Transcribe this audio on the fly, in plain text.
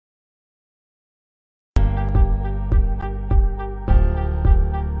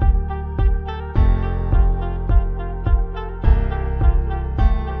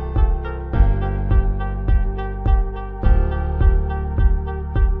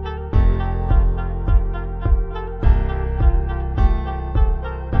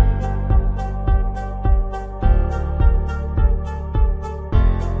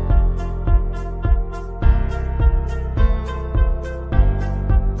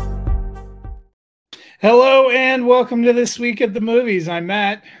Hello and welcome to this week at the movies. I'm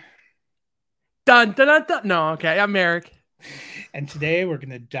Matt, Dun, dun, dun, dun. No, okay. I'm Eric. and today we're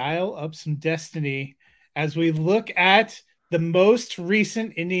going to dial up some Destiny as we look at the most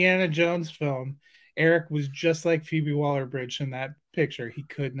recent Indiana Jones film. Eric was just like Phoebe Waller-Bridge in that picture. He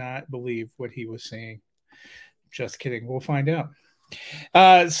could not believe what he was seeing. Just kidding. We'll find out.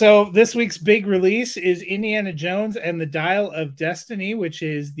 So this week's big release is Indiana Jones and the Dial of Destiny, which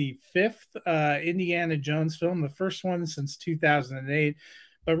is the fifth Indiana Jones film, the first one since 2008.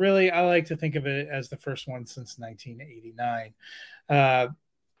 But really, I like to think of it as the first one since 1989. Uh,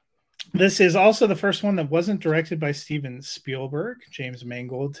 this is also the first one that wasn't directed by Steven Spielberg. James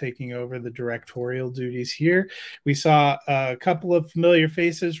Mangold taking over the directorial duties here. We saw a couple of familiar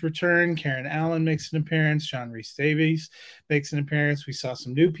faces return. Karen Allen makes an appearance. John Rhys Davies makes an appearance. We saw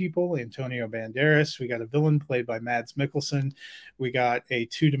some new people. Antonio Banderas. We got a villain played by Mads Mikkelsen. We got a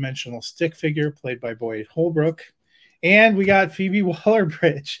two-dimensional stick figure played by Boyd Holbrook. And we got Phoebe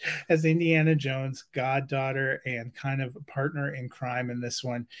Waller-Bridge as Indiana Jones' goddaughter and kind of a partner in crime in this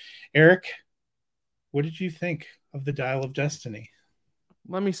one. Eric, what did you think of the Dial of Destiny?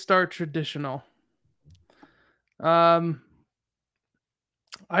 Let me start traditional. Um,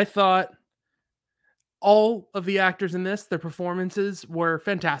 I thought all of the actors in this, their performances were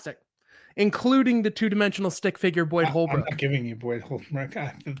fantastic, including the two-dimensional stick figure Boyd I'm Holbrook. not giving you Boyd Holbrook.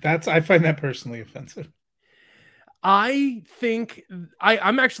 I find that personally offensive. I think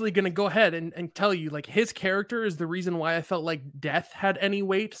I'm actually going to go ahead and tell you, like, his character is the reason why I felt like death had any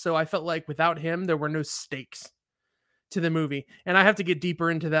weight. So I felt like without him, there were no stakes to the movie. And I have to get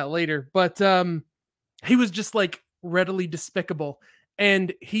deeper into that later. But he was just like readily despicable,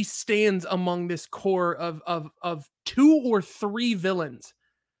 and he stands among this core of two or three villains,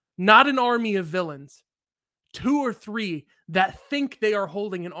 not an army of villains, two or three that think they are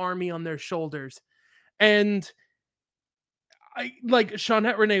holding an army on their shoulders. And I like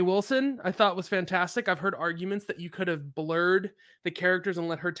Shawnette Renee Wilson, I thought was fantastic. I've heard arguments that you could have blurred the characters and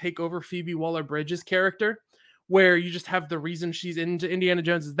let her take over Phoebe Waller-Bridge's character, where you just have the reason she's into Indiana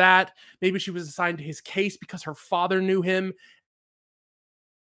Jones is that maybe she was assigned to his case because her father knew him.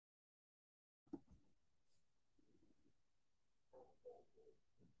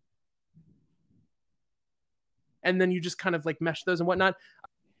 And then you just kind of like mesh those and whatnot.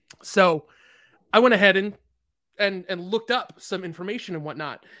 So I went ahead and looked up some information and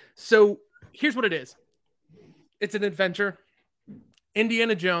whatnot. So here's what it is. It's an adventure.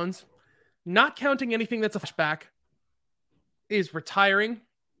 Indiana Jones, not counting anything that's a flashback, is retiring.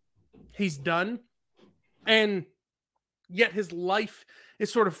 He's done. And yet his life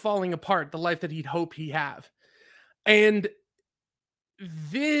is sort of falling apart, the life that he'd hope he'd have. And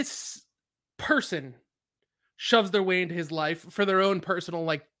this person shoves their way into his life for their own personal,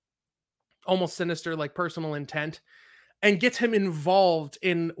 like almost sinister, like personal intent, and gets him involved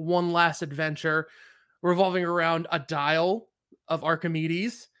in one last adventure revolving around a dial of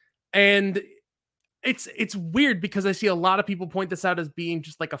Archimedes. And it's weird because I see a lot of people point this out as being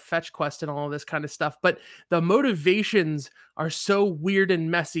just like a fetch quest and all of this kind of stuff, but the motivations are so weird and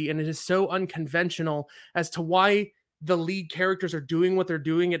messy, and it is so unconventional as to why the lead characters are doing what they're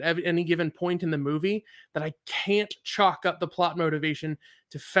doing at any given point in the movie, that I can't chalk up the plot motivation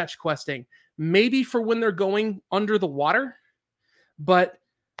to fetch questing. Maybe for when they're going under the water, but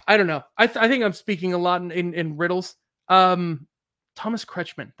I don't know. I think I'm speaking a lot in riddles. Thomas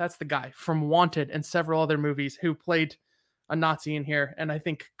Kretschmann, that's the guy from Wanted and several other movies who played a Nazi in here, and I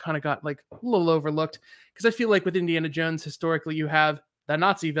think kind of got like a little overlooked because I feel like with Indiana Jones, historically, you have the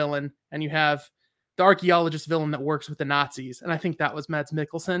Nazi villain and you have the archaeologist villain that works with the Nazis, and I think that was Mads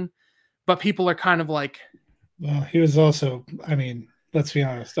Mikkelsen. But people are kind of like, Well, he was also, I mean, let's be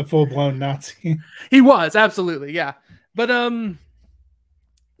honest, a full blown Nazi. he was absolutely, yeah. But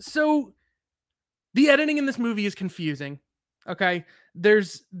so the editing in this movie is confusing. Okay,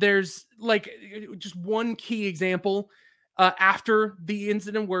 there's like just one key example. After the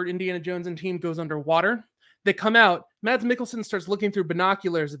incident where Indiana Jones and team goes underwater, they come out. Mads Mikkelsen starts looking through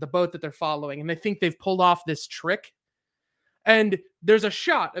binoculars at the boat that they're following, and they think they've pulled off this trick. And there's a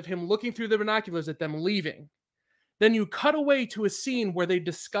shot of him looking through the binoculars at them leaving. Then you cut away to a scene where they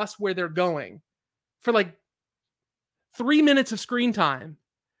discuss where they're going for like 3 minutes of screen time.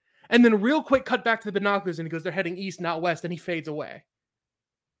 And then real quick cut back to the binoculars, and he goes, they're heading east, not west, and he fades away.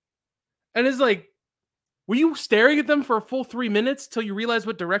 And it's like, were you staring at them for a full 3 minutes till you realize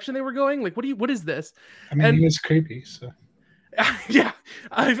what direction they were going? Like, what is this? I mean, he And was creepy. So yeah,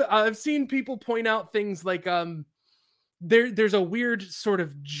 I've seen people point out things like there's a weird sort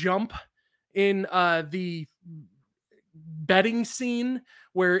of jump in the betting scene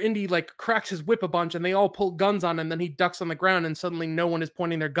where Indy like cracks his whip a bunch and they all pull guns on him, and then he ducks on the ground and suddenly no one is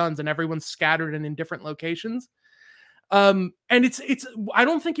pointing their guns and everyone's scattered and in different locations. And it's I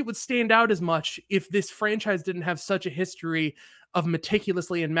don't think it would stand out as much if this franchise didn't have such a history of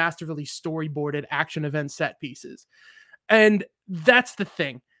meticulously and masterfully storyboarded action event set pieces. And that's the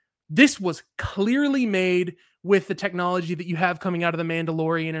thing. This was clearly made with the technology that you have coming out of The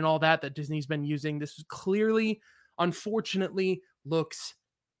Mandalorian and all that Disney's been using. This was clearly, unfortunately, looks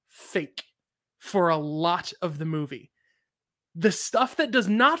fake for a lot of the movie. The stuff that does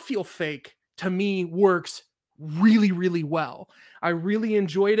not feel fake, to me, works really, really well. I really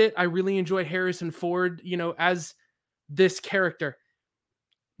enjoyed it. I really enjoy Harrison Ford, as this character.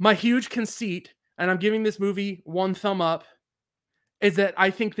 My huge conceit, and I'm giving this movie 1 thumb up, is that I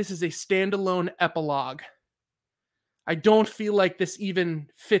think this is a standalone epilogue. I don't feel like this even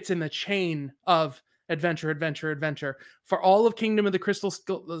fits in the chain of adventure. For all of Kingdom of the Crystal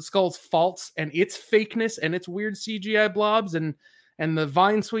Skull's faults and its fakeness and its weird CGI blobs and the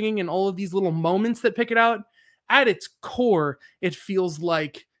vine swinging and all of these little moments that pick it out, at its core, it feels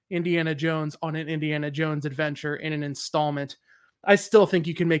like Indiana Jones on an Indiana Jones adventure in an installment. I still think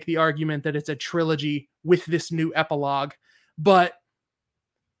you can make the argument that it's a trilogy with this new epilogue, but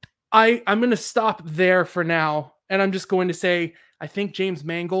I'm going to stop there for now. And I'm just going to say, I think James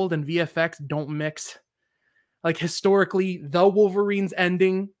Mangold and VFX don't mix. Like, historically, the Wolverine's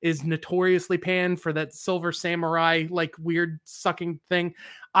ending is notoriously panned for that Silver Samurai, like, weird sucking thing.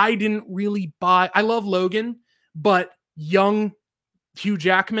 I didn't really buy. I love Logan, but young Hugh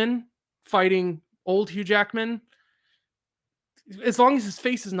Jackman fighting old Hugh Jackman, as long as his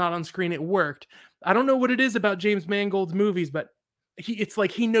face is not on screen, it worked. I don't know what it is about James Mangold's movies, but it's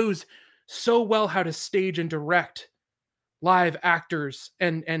like he knows so well how to stage and direct live actors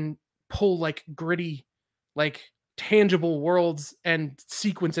and pull like gritty, like tangible worlds and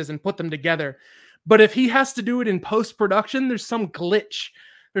sequences and put them together. But if he has to do it in post-production, there's some glitch,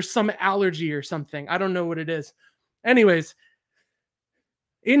 there's some allergy or something. I don't know what it is. Anyways,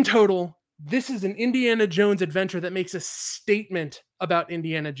 in total, this is an Indiana Jones adventure that makes a statement about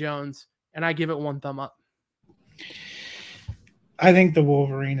Indiana Jones, and I give it 1 thumb up. I think the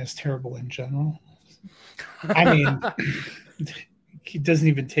Wolverine is terrible in general. I mean, he doesn't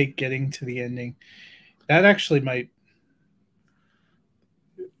even take getting to the ending. That actually might...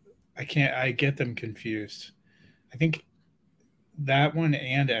 I get them confused. I think that one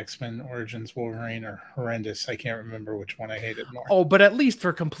and X-Men Origins Wolverine are horrendous. I can't remember which one I hated more. Oh, but at least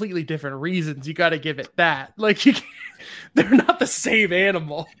for completely different reasons. You got to give it that. Like, they're not the same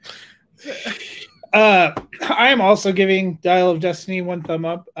animal. I am also giving Dial of Destiny 1 thumb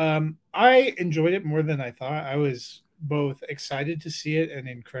up. I enjoyed it more than I thought. I was both excited to see it and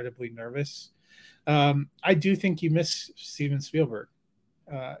incredibly nervous. I do think you miss Steven Spielberg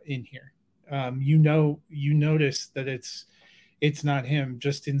in here. You notice that it's not him,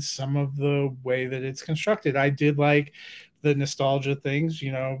 just in some of the way that it's constructed. I did like the nostalgia things,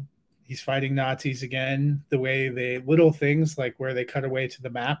 he's fighting Nazis again, the way little things like where they cut away to the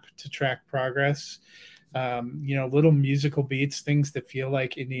map to track progress, little musical beats, things that feel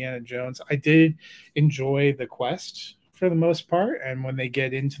like Indiana Jones. I did enjoy the quest for the most part, and when they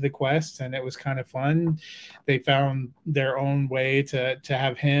get into the quest, and it was kind of fun, they found their own way to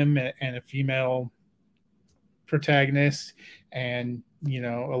have him and a female protagonist and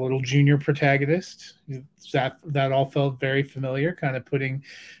a little junior protagonist. That all felt very familiar, kind of putting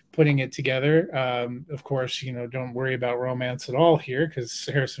it together. Of course, don't worry about romance at all here, because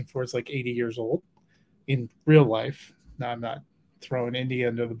Harrison Ford's like 80 years old in real life. No, I'm not throwing Indy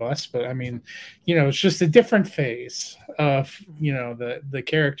under the bus, but I mean, it's just a different phase of the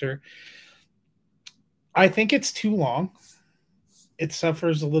character. I think it's too long. It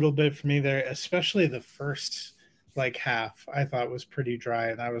suffers a little bit for me there, especially the first half. I thought was pretty dry,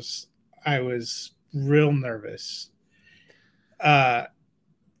 and I was real nervous. Then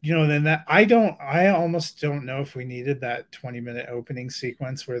that I almost don't know if we needed that 20-minute opening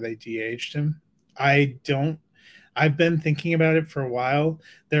sequence where they de-aged him. I've been thinking about it for a while.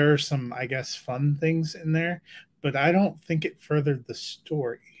 There are some, I guess, fun things in there, but I don't think it furthered the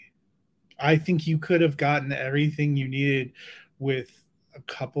story. I think you could have gotten everything you needed with a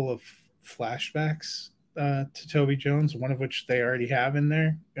couple of flashbacks to Toby Jones, one of which they already have in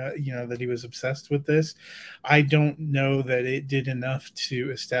there, that he was obsessed with this. I don't know that it did enough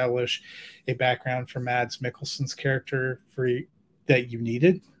to establish a background for Mads Mikkelsen's character that you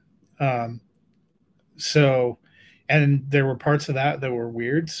needed. And there were parts of that were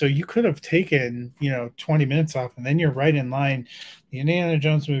weird. So you could have taken, 20 minutes off, and then you're right in line. The Indiana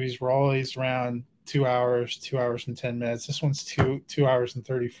Jones movies were always around 2 hours, 2 hours and 10 minutes. This one's 2 hours and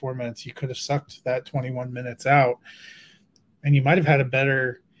 34 minutes. You could have sucked that 21 minutes out and you might have had a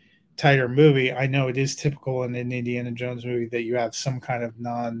better, tighter movie. I know it is typical in an Indiana Jones movie that you have some kind of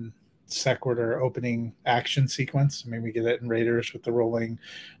non sequitur opening action sequence. I mean, we get it in Raiders with the rolling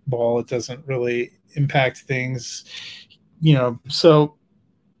ball. It doesn't really impact things, so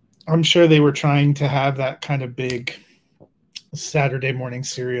I'm sure they were trying to have that kind of big Saturday morning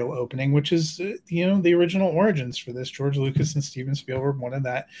serial opening, which is, the original origins for this. George Lucas and Steven Spielberg wanted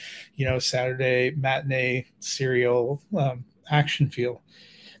that, Saturday matinee serial action feel.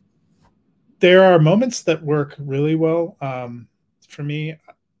 There are moments that work really well. For me,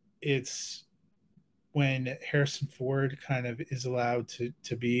 it's when Harrison Ford kind of is allowed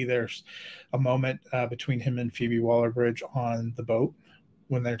to be. There's a moment between him and Phoebe Waller-Bridge on the boat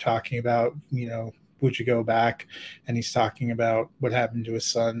when they're talking about, would you go back? And he's talking about what happened to his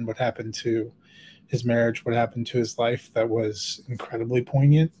son, what happened to his marriage, what happened to his life. That was incredibly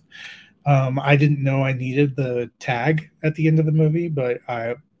poignant. I didn't know I needed the tag at the end of the movie, but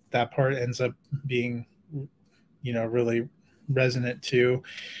that part ends up being, really resonant too.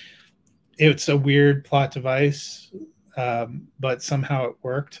 It's a weird plot device, but somehow it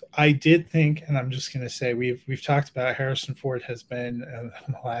worked. I did think, and I'm just going to say, we've talked about Harrison Ford has been in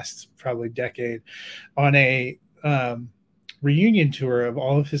the last probably decade on a reunion tour of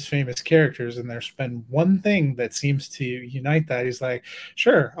all of his famous characters, and there's been one thing that seems to unite that. He's like,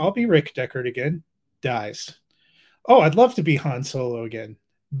 sure, I'll be Rick Deckard again. Dies. Oh, I'd love to be Han Solo again.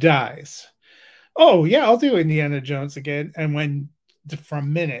 Dies. Oh yeah, I'll do Indiana Jones again. And when from a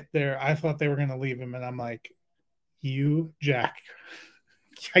minute there, I thought they were going to leave him, and I'm like, you, Jack,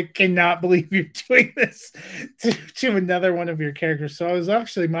 I cannot believe you're doing this to another one of your characters. So I was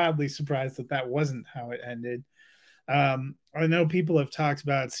actually mildly surprised that wasn't how it ended. I know people have talked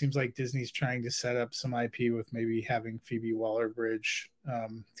about, it seems like Disney's trying to set up some IP with maybe having Phoebe Waller-Bridge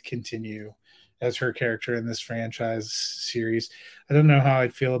continue as her character in this franchise series. I don't know how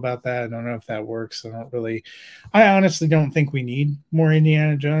I'd feel about that. I don't know if that works. I honestly don't think we need more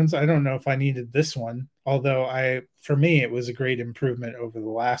Indiana Jones. I don't know if I needed this one, although for me, it was a great improvement over the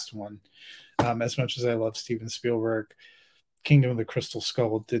last one. As much as I love Steven Spielberg, Kingdom of the Crystal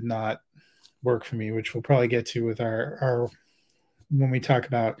Skull did not work for me, which we'll probably get to with our when we talk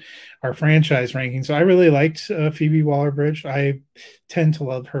about our franchise ranking. So I really liked Phoebe Waller-Bridge. I tend to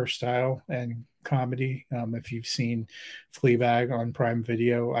love her style and comedy. If you've seen Fleabag on Prime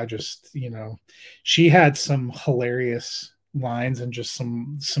Video, I just, she had some hilarious lines and just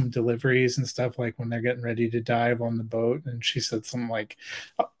some deliveries and stuff, like when they're getting ready to dive on the boat and she said something like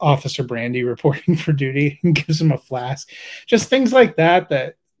Officer Brandy reporting for duty and gives him a flask. Just things like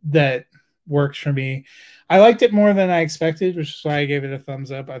that works for me. I liked it more than I expected, which is why I gave it a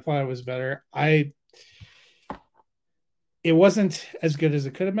thumbs up. I thought it was better. It wasn't as good as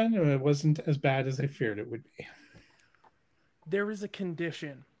it could have been, and it wasn't as bad as I feared it would be. There is a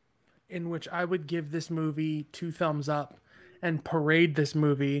condition in which I would give this movie 2 thumbs up and parade this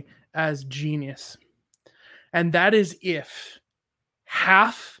movie as genius. And that is if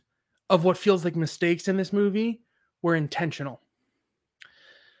half of what feels like mistakes in this movie were intentional.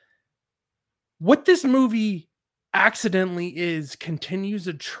 What this movie accidentally continues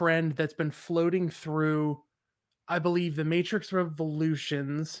a trend that's been floating through, I believe, The Matrix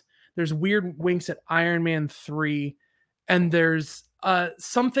Revolutions. There's weird winks at Iron Man 3. And there's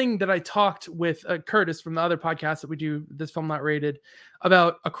something that I talked with Curtis from the other podcast that we do, This Film Not Rated,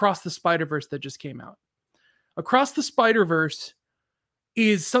 about Across the Spider-Verse that just came out. Across the Spider-Verse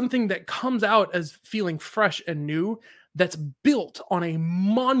is something that comes out as feeling fresh and new, that's built on a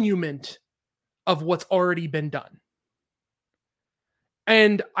monument of what's already been done.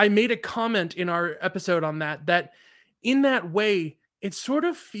 And I made a comment in our episode on that in that way, it sort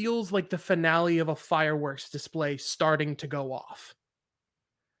of feels like the finale of a fireworks display starting to go off.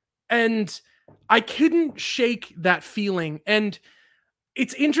 And I couldn't shake that feeling. And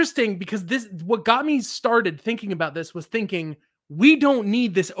it's interesting because what got me started thinking about this was thinking, we don't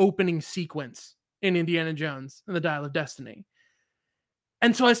need this opening sequence in Indiana Jones and the Dial of Destiny.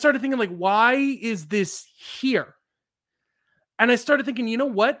 And so I started thinking, like, why is this here? And I started thinking, you know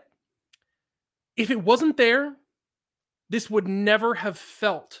what? If it wasn't there, this would never have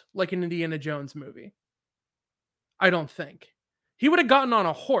felt like an Indiana Jones movie. I don't think. He would have gotten on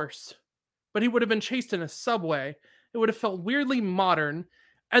a horse, but he would have been chased in a subway. It would have felt weirdly modern.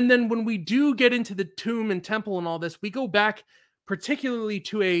 And then when we do get into the tomb and temple and all this, we go back particularly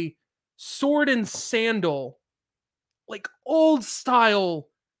to a sword and sandal, like old style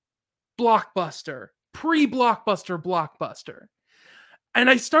blockbuster, pre-blockbuster blockbuster. And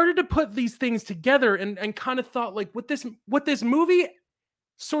I started to put these things together and kind of thought like what this movie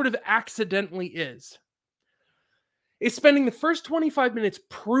sort of accidentally is spending the first 25 minutes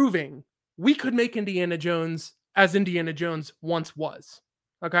proving we could make Indiana Jones as Indiana Jones once was.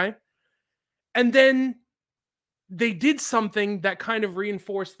 Okay? And then they did something that kind of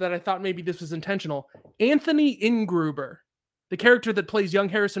reinforced that I thought maybe this was intentional. Anthony Ingruber, the character that plays young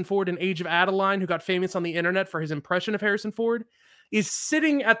Harrison Ford in Age of Adeline, who got famous on the internet for his impression of Harrison Ford, is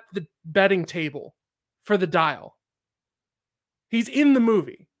sitting at the betting table for the Dial. He's in the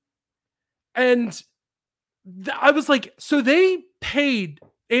movie. And I was like, so they paid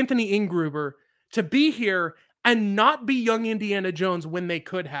Anthony Ingruber to be here and not be young Indiana Jones when they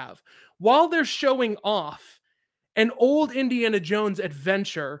could have, while they're showing off an old Indiana Jones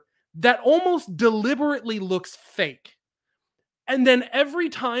adventure that almost deliberately looks fake. And then every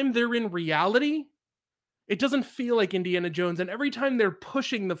time they're in reality, it doesn't feel like Indiana Jones. And every time they're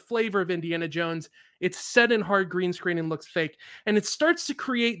pushing the flavor of Indiana Jones, it's set in hard green screen and looks fake. And it starts to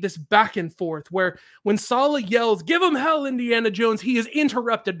create this back and forth where when Sallah yells, "Give him hell, Indiana Jones," he is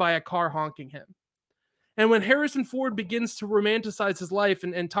interrupted by a car honking him. And when Harrison Ford begins to romanticize his life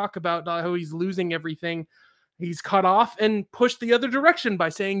and talk about how he's losing everything, he's cut off and pushed the other direction by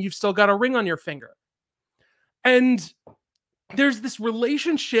saying, "You've still got a ring on your finger." And there's this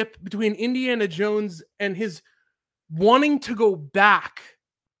relationship between Indiana Jones and his wanting to go back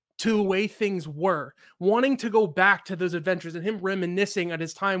to the way things were, wanting to go back to those adventures, and him reminiscing at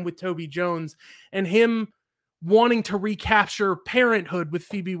his time with Toby Jones, and him wanting to recapture parenthood with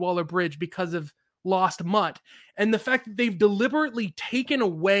Phoebe Waller-Bridge because of Lost Mutt, and the fact that they've deliberately taken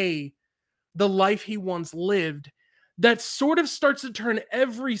away the life he once lived, that sort of starts to turn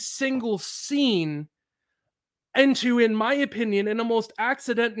every single scene into, in my opinion, an almost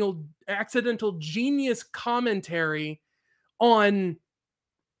accidental genius commentary on,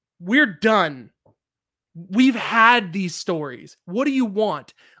 we're done. We've had these stories. What do you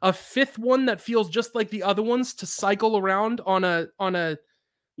want? A fifth one that feels just like the other ones to cycle around on a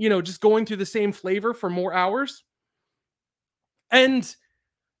just going through the same flavor for more hours? And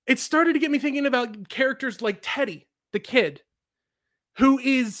it started to get me thinking about characters like Teddy, the kid, who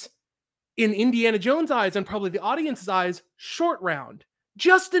is, in Indiana Jones' eyes and probably the audience's eyes, short round.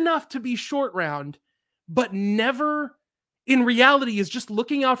 Just enough to be short round, but never, in reality, is just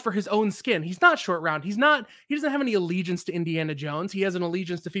looking out for his own skin. He's not short round. He doesn't have any allegiance to Indiana Jones. He has an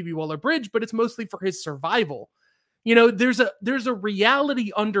allegiance to Phoebe Waller-Bridge, but it's mostly for his survival. There's a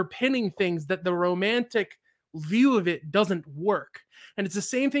reality underpinning things that the romantic view of it doesn't work. And it's the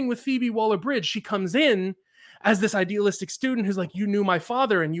same thing with Phoebe Waller-Bridge. She comes in as this idealistic student who's like, "You knew my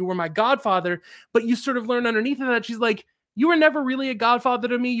father and you were my godfather," but you sort of learn underneath of that, she's like, "You were never really a godfather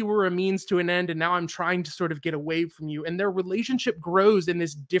to me. You were a means to an end, and now I'm trying to sort of get away from you." And their relationship grows in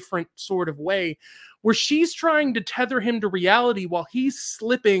this different sort of way, where she's trying to tether him to reality while he's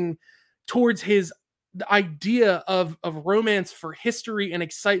slipping towards his idea of romance for history and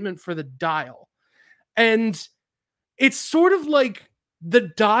excitement for the Dial. And it's sort of like the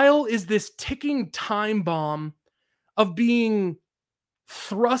Dial is this ticking time bomb of being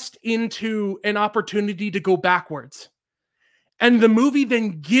thrust into an opportunity to go backwards. And the movie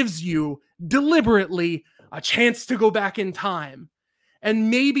then gives you deliberately a chance to go back in time and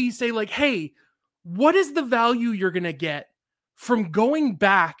maybe say like, "Hey, what is the value you're going to get from going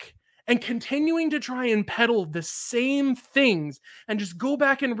back and continuing to try and peddle the same things and just go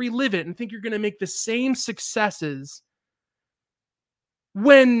back and relive it and think you're going to make the same successes,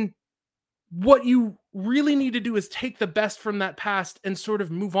 when what you really need to do is take the best from that past and sort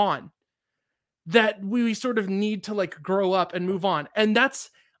of move on?" That we sort of need to like grow up and move on. And that's,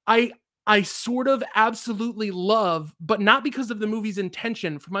 I sort of absolutely love, but not because of the movie's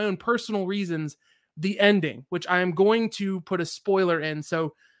intention, for my own personal reasons, the ending, which I am going to put a spoiler in.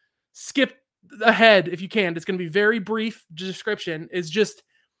 So skip ahead if you can. It's going to be very brief description. It's just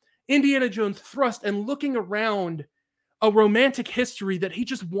Indiana Jones thrust and looking around a romantic history that he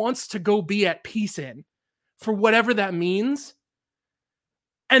just wants to go be at peace in, for whatever that means.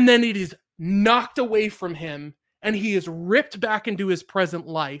 And then it is knocked away from him and he is ripped back into his present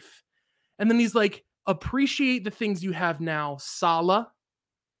life. And then he's like, "Appreciate the things you have now, Sallah,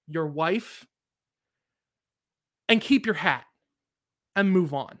 your wife, and keep your hat and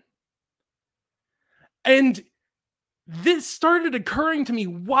move on." And this started occurring to me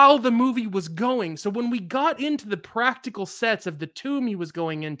while the movie was going. So when we got into the practical sets of the tomb he was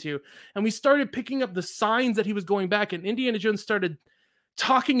going into, and we started picking up the signs that he was going back, and Indiana Jones started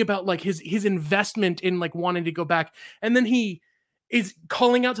talking about like his investment in like wanting to go back, and then he is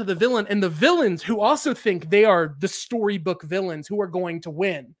calling out to the villain, and the villains who also think they are the storybook villains who are going to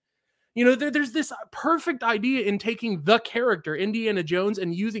win. You know, there's this perfect idea in taking the character, Indiana Jones,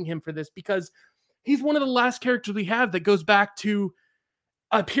 and using him for this, because he's one of the last characters we have that goes back to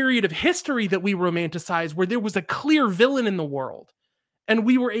a period of history that we romanticize where there was a clear villain in the world. And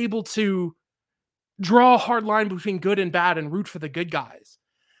we were able to draw a hard line between good and bad and root for the good guys.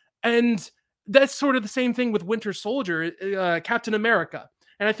 And that's sort of the same thing with Winter Soldier, Captain America.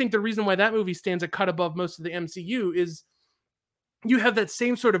 And I think the reason why that movie stands a cut above most of the MCU is you have that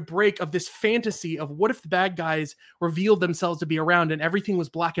same sort of break of this fantasy of what if the bad guys revealed themselves to be around and everything was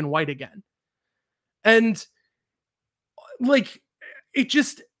black and white again. And like, it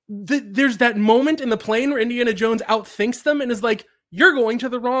just, there's that moment in the plane where Indiana Jones outthinks them and is like, you're going to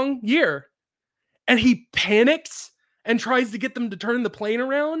the wrong year. And he panics and tries to get them to turn the plane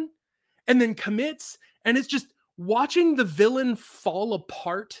around and then commits. And it's just watching the villain fall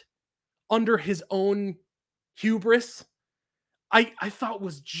apart under his own hubris. I thought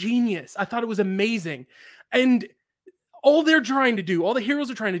was genius. I thought it was amazing. And all they're trying to do, all the heroes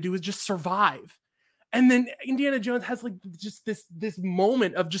are trying to do is just survive. And then Indiana Jones has like just this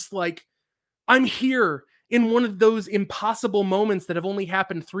moment of just like, I'm here in one of those impossible moments that have only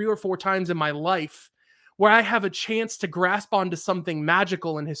happened 3 or 4 times in my life, where I have a chance to grasp onto something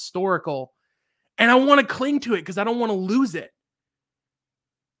magical and historical. And I want to cling to it because I don't want to lose it.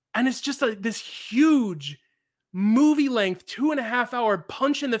 And it's just this huge movie length, 2.5 hour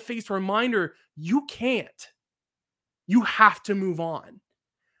punch in the face reminder. You can't. You have to move on.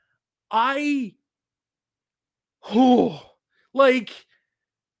 Like,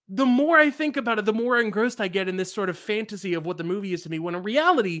 the more I think about it, the more engrossed I get in this sort of fantasy of what the movie is to me, when in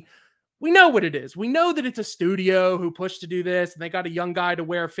reality, we know what it is. We know that it's a studio who pushed to do this, and they got a young guy to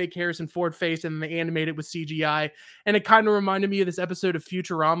wear a fake Harrison Ford face, and they animate it with CGI. And it kind of reminded me of this episode of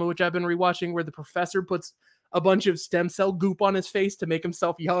Futurama, which I've been rewatching, where the professor puts a bunch of stem cell goop on his face to make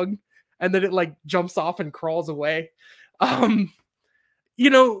himself young, and then it like jumps off and crawls away. You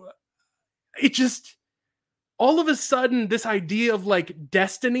know, it just, all of a sudden, this idea of like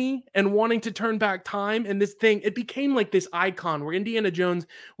destiny and wanting to turn back time and this thing, it became like this icon where Indiana Jones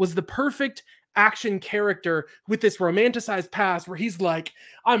was the perfect action character with this romanticized past where he's like,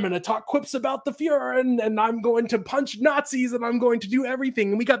 I'm going to talk quips about the Fuhrer and I'm going to punch Nazis and I'm going to do everything.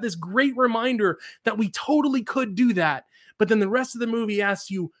 And we got this great reminder that we totally could do that. But then the rest of the movie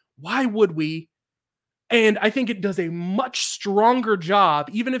asks you, why would we? And I think it does a much stronger job,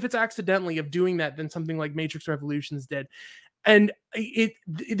 even if it's accidentally, of doing that than something like Matrix Revolutions did. And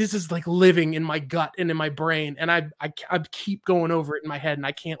this is like living in my gut and in my brain. And I keep going over it in my head and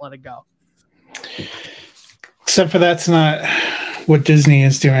I can't let it go. Except for that's not what Disney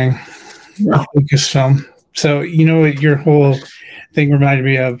is doing with Lucasfilm. So, you know what your whole thing reminded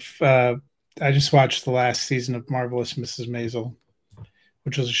me of? I just watched the last season of Marvelous Mrs. Maisel,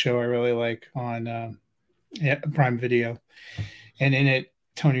 which was a show I really like on Prime Video. And in it,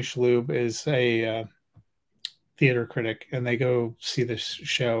 Tony Shalhoub is a theater critic, and they go see this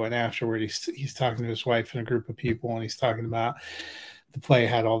show, and afterward he's talking to his wife and a group of people, and he's talking about the play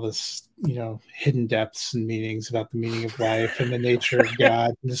had all this, you know, hidden depths and meanings about the meaning of life and the nature of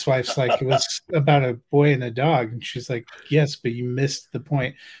God. And his wife's like, it was about a boy and a dog. And she's like, yes, but you missed the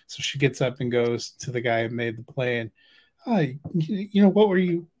point. So she gets up and goes to the guy who made the play and, you know, what were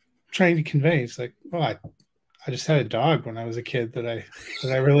you trying to convey? He's like, well, I just had a dog when I was a kid that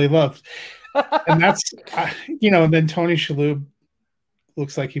I really loved. And that's, you know, and then Tony Shalhoub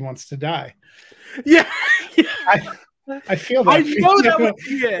looks like he wants to die. Yeah. I feel that. I know that would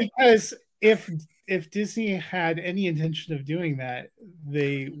be it. Because if Disney had any intention of doing that,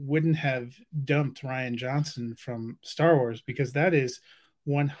 they wouldn't have dumped Rian Johnson from Star Wars, because that is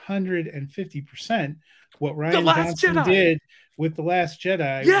 150% what Rian Johnson did with The Last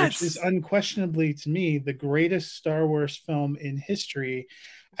Jedi, which is unquestionably, to me, the greatest Star Wars film in history.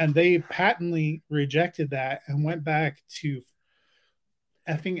 And they patently rejected that and went back to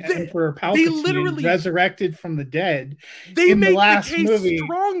effing Emperor Palpatine resurrected from the dead in the last movie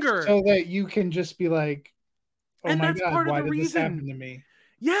stronger, so that you can just be like, oh and my God, why did this happen to me?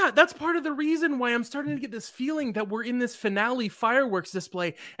 Yeah, that's part of the reason why I'm starting to get this feeling that we're in this finale fireworks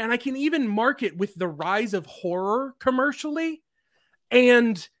display, and I can even mark it with the rise of horror commercially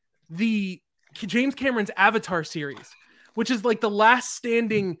and the James Cameron's Avatar series, which is like the last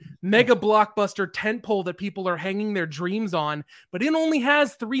standing mega blockbuster tentpole that people are hanging their dreams on, but it only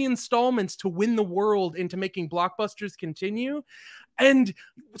has 3 installments to win the world into making blockbusters continue. And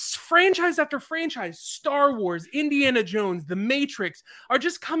franchise after franchise, Star Wars, Indiana Jones, The Matrix, are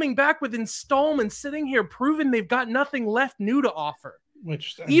just coming back with installments, sitting here proving they've got nothing left new to offer.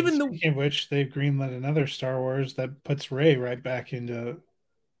 Which, even speaking of which, they've greenlit another Star Wars that puts Rey right back into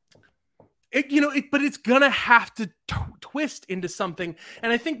it, but it's gonna have to twist into something.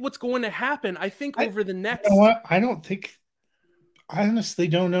 And I think what's going to happen, over the next, you know what? I honestly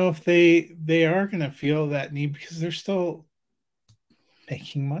don't know if they are going to feel that need, because they're still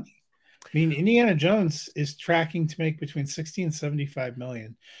making money. I mean, Indiana Jones is tracking to make between 60 and 75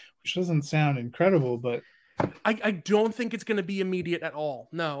 million, which doesn't sound incredible, but I don't think it's going to be immediate at all.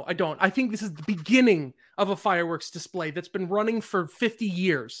 No, I don't. I think this is the beginning of a fireworks display that's been running for 50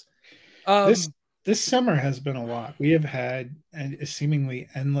 years. This summer has been a lot. We have had a seemingly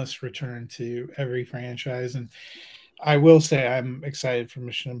endless return to every franchise, and I will say I'm excited for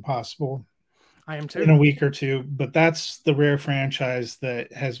Mission Impossible. I am too. In a week or two, but that's the rare franchise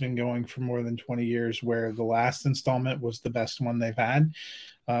that has been going for more than 20 years, where the last installment was the best one they've had.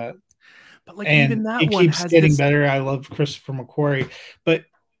 But like, even that it one keeps getting better. I love Christopher McQuarrie, but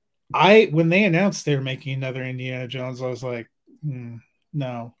when they announced they were making another Indiana Jones, I was like,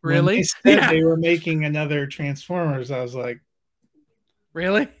 no. Really? When they said they were making another Transformers, I was like,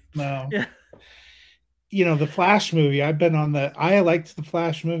 really? No. Yeah. You know, the Flash movie, I liked the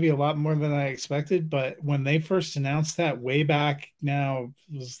Flash movie a lot more than I expected, but when they first announced that way back now,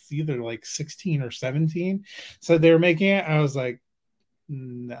 it was either like 16 or 17, so they were making it, I was like,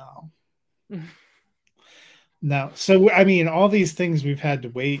 no. No. So, I mean, all these things we've had to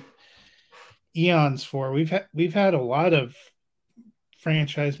wait eons for. We've had a lot of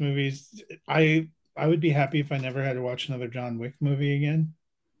franchise movies. I would be happy if I never had to watch another John Wick movie again.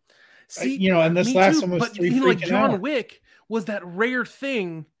 See, and this last one was but like John Wick was that rare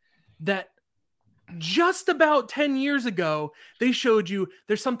thing that just about 10 years ago they showed you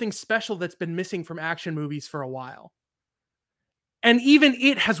there's something special that's been missing from action movies for a while. And even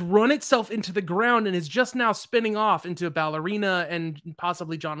it has run itself into the ground and is just now spinning off into Ballerina and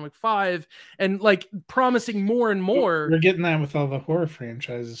possibly John Wick 5 and like promising more and more. We're getting that with all the horror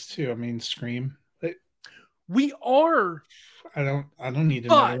franchises too. I mean, Scream. We are. I don't need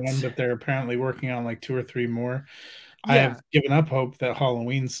another one, but they're apparently working on like 2 or 3 more. Yeah. I have given up hope that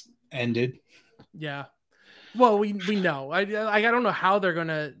Halloween's ended. Yeah. Well, we know. I don't know how they're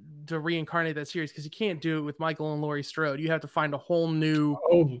gonna reincarnate that series, because you can't do it with Michael and Laurie Strode. You have to find a whole new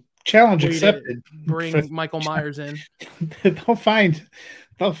challenge accepted. Bring Michael Myers in. They'll find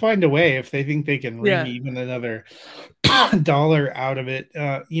a way if they think they can wring even another dollar out of it.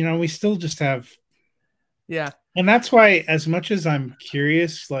 We still just have. Yeah. And that's why, as much as I'm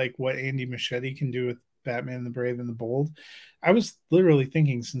curious, like what Andy Muschietti can do with Batman the Brave and the Bold, I was literally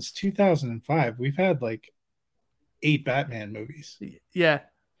thinking since 2005, we've had like 8 Batman movies. Yeah.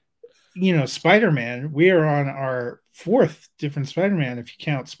 Spider-Man, we are on our 4th different Spider-Man, if you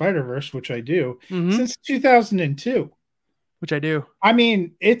count Spider-Verse, which I do, since 2002. Which I do. I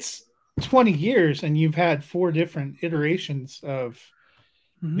mean, it's 20 years, and you've had 4 different iterations of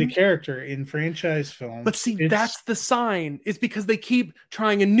the character in franchise films. But see, that's the sign. It's because they keep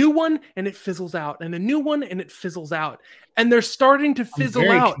trying a new one and it fizzles out, and a new one and it fizzles out, and they're starting to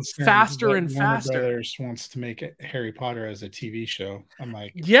fizzle out faster and faster. Warner Brothers wants to make Harry Potter as a TV show. I'm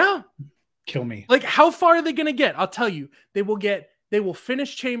like, yeah, kill me. Like, how far are they going to get? I'll tell you, they will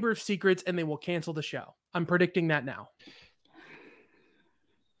finish Chamber of Secrets and they will cancel the show. I'm predicting that now.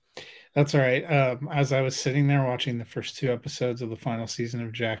 That's all right. As I was sitting there watching the first 2 episodes of the final season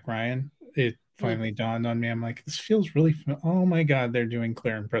of Jack Ryan, it finally dawned on me. I'm like, this feels really oh my God, they're doing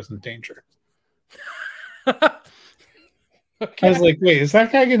Clear and Present Danger. Okay. I was like, wait, is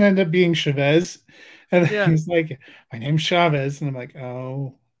that guy going to end up being Chavez? And he's like, my name's Chavez. And I'm like,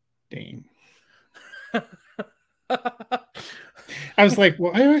 oh, dang. I was like,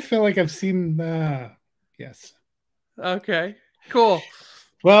 well, I feel like I've seen yes. Okay, cool.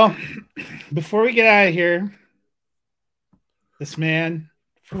 Well, before we get out of here, this man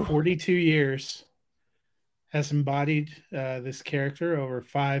for 42 years has embodied this character over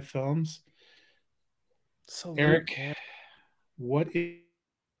 5 films. So Eric, what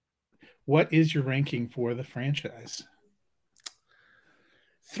is your ranking for the franchise?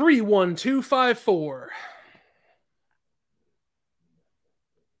 3, 1, 2, 5, 4.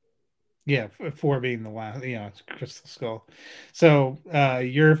 Yeah, 4 being the last, it's Crystal Skull. So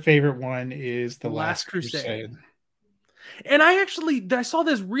your favorite one is The Last Crusade. And I saw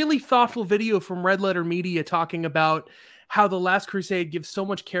this really thoughtful video from Red Letter Media talking about how The Last Crusade gives so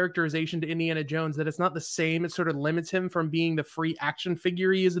much characterization to Indiana Jones that it's not the same. It sort of limits him from being the free action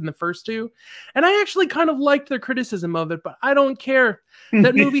figure he is in the first two. And I actually kind of liked their criticism of it, but I don't care.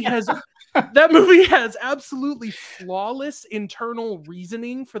 That movie has absolutely flawless internal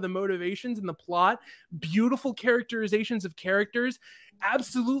reasoning for the motivations and the plot, beautiful characterizations of characters,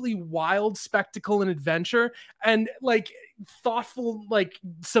 absolutely wild spectacle and adventure, and like thoughtful like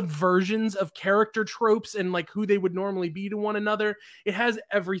subversions of character tropes and like who they would normally be to one another. It has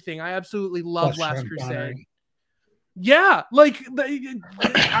everything. I absolutely love Last Crusade. Yeah, like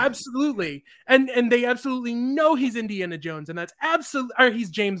absolutely, and they absolutely know he's Indiana Jones, and that's absolutely, or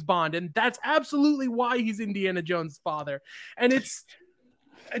he's James Bond, and that's absolutely why he's Indiana Jones' father, and it's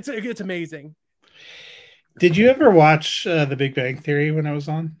amazing. Did you ever watch The Big Bang Theory when I was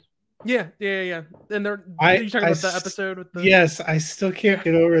on? Yeah. And are you talking about the episode with the? Yes, I still can't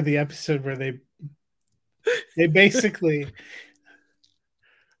get over the episode where they basically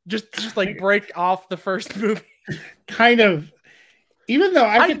just like break off the first movie. Kind of, even though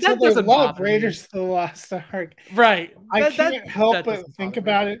I can tell they love Raiders of the Lost Ark. Right. I can't help but think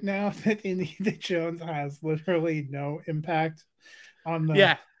about it now that Indiana Jones has literally no impact on the.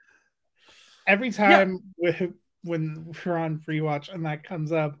 Yeah. Every time when we're on rewatch and that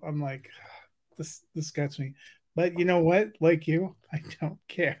comes up, I'm like, this gets me. But you know what? Like you, I don't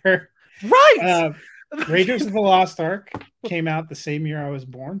care. Right. Raiders of the Lost Ark came out the same year I was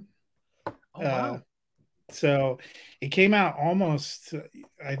born. Oh, wow. So it came out almost,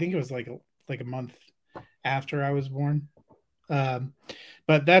 I think it was like a month after I was born.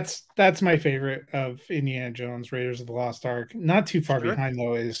 But that's my favorite of Indiana Jones, Raiders of the Lost Ark. Not too far behind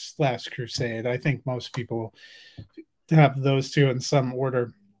though is Last Crusade. I think most people have those two in some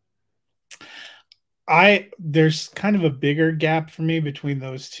order. There's kind of a bigger gap for me between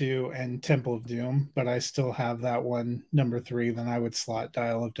those two and Temple of Doom, but I still have that one number 3. Then I would slot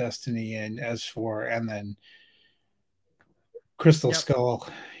Dial of Destiny in as 4, and then Crystal Skull.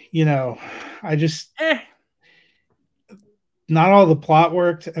 You know, I just not all the plot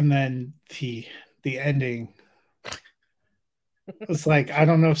worked, and then the ending. It was like, I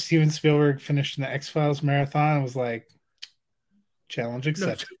don't know if Steven Spielberg finished in the X-Files marathon. It was like, challenge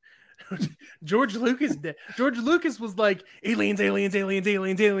accepted. No, George Lucas was like, aliens,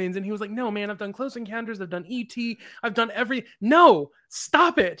 and he was like, no, man, I've done Close Encounters, I've done E.T., I've done every. No,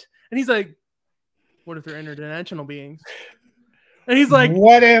 stop it. And he's like, what if they're interdimensional beings? And he's like,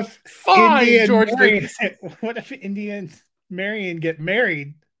 what if fine, George Lucas. What if India and Marion get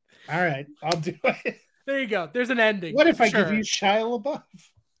married? All right, I'll do it. There you go. There's an ending. What if I give you Shia LaBeouf?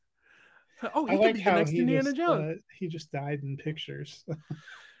 Oh, he could be the next Indiana Jones. He just died in pictures.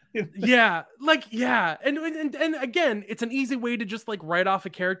 Yeah, and again, it's an easy way to just like write off a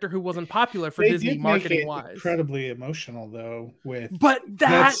character who wasn't popular for Disney marketing wise. Incredibly emotional though, but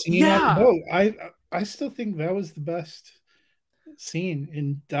that scene on the boat. I still think that was the best scene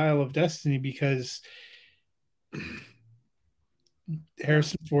in Dial of Destiny because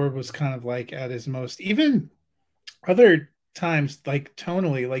Harrison Ford was kind of like at his most. Even other times, like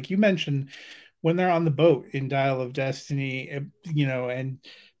tonally, like you mentioned, when they're on the boat in Dial of Destiny, you know, and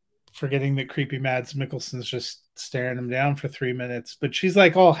forgetting that creepy Mads Mikkelsen's just staring him down for 3 minutes, but she's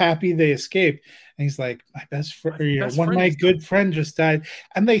like all happy they escaped, and he's like, my best friend, one of my good friend just died,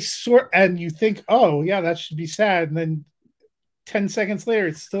 and and you think, oh yeah, that should be sad, and then 10 seconds later,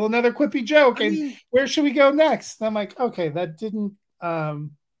 it's still another quippy joke, and where should we go next? And I'm like, okay, that didn't.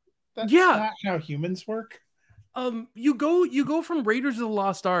 That's not how humans work. You go from Raiders of the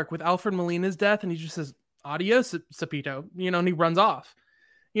Lost Ark with Alfred Molina's death, and he just says, adios, Sapito, you know, and he runs off.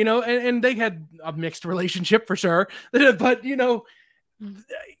 You know, and they had a mixed relationship for sure, but you know,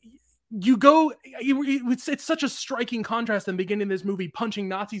 it's such a striking contrast in the beginning of this movie, punching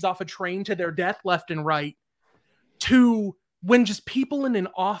Nazis off a train to their death left and right, to when just people in an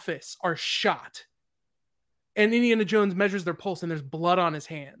office are shot, and Indiana Jones measures their pulse and there's blood on his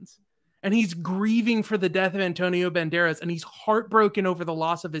hands, and he's grieving for the death of Antonio Banderas, and he's heartbroken over the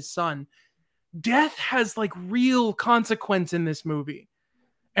loss of his son. Death has like real consequence in this movie.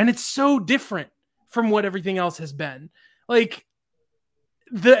 And it's so different from what everything else has been. Like,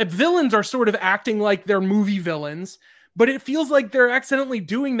 the villains are sort of acting like they're movie villains, but it feels like they're accidentally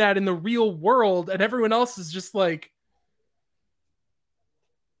doing that in the real world, and everyone else is just like,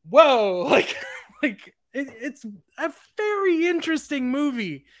 whoa, like it's a very interesting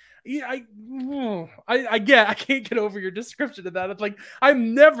movie. I can't get over your description of that. It's like, I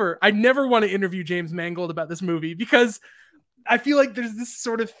never want to interview James Mangold about this movie because I feel like there's this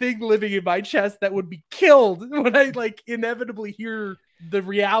sort of thing living in my chest that would be killed when I like inevitably hear the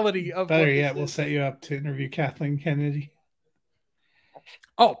reality of. Better yet, we'll set you up to interview Kathleen Kennedy.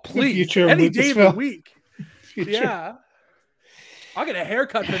 Oh, The please. future of Any day of the Lucasfilm. week. Future. Yeah. I'll get a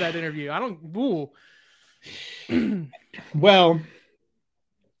haircut for that interview. I don't. Ooh. Well,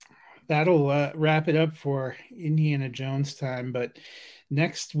 that'll wrap it up for Indiana Jones time. But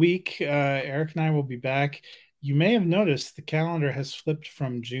next week, Eric and I will be back. You may have noticed the calendar has flipped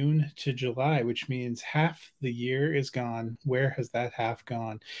from June to July, which means half the year is gone. Where has that half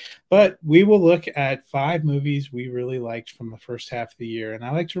gone? But we will look at 5 movies we really liked from the first half of the year. And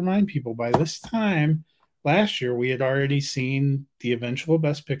I like to remind people by this time last year, we had already seen the eventual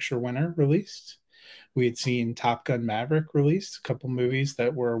Best Picture winner released. We had seen Top Gun Maverick released, a couple movies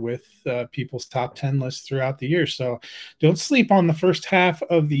that were with people's top 10 lists throughout the year. So don't sleep on the first half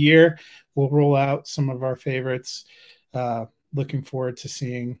of the year. We'll roll out some of our favorites. Looking forward to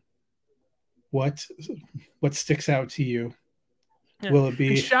seeing what sticks out to you. Yeah. Will it be?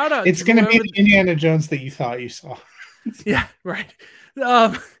 And shout out It's going to be the Indiana Jones that you thought you saw. Yeah, right.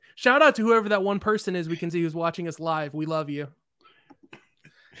 Shout out to whoever that one person is we can see who's watching us live. We love you.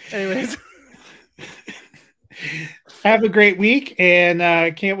 Anyways. Have a great week,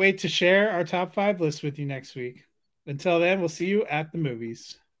 and can't wait to share our top 5 list with you next week. Until then, we'll see you at the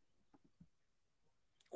movies.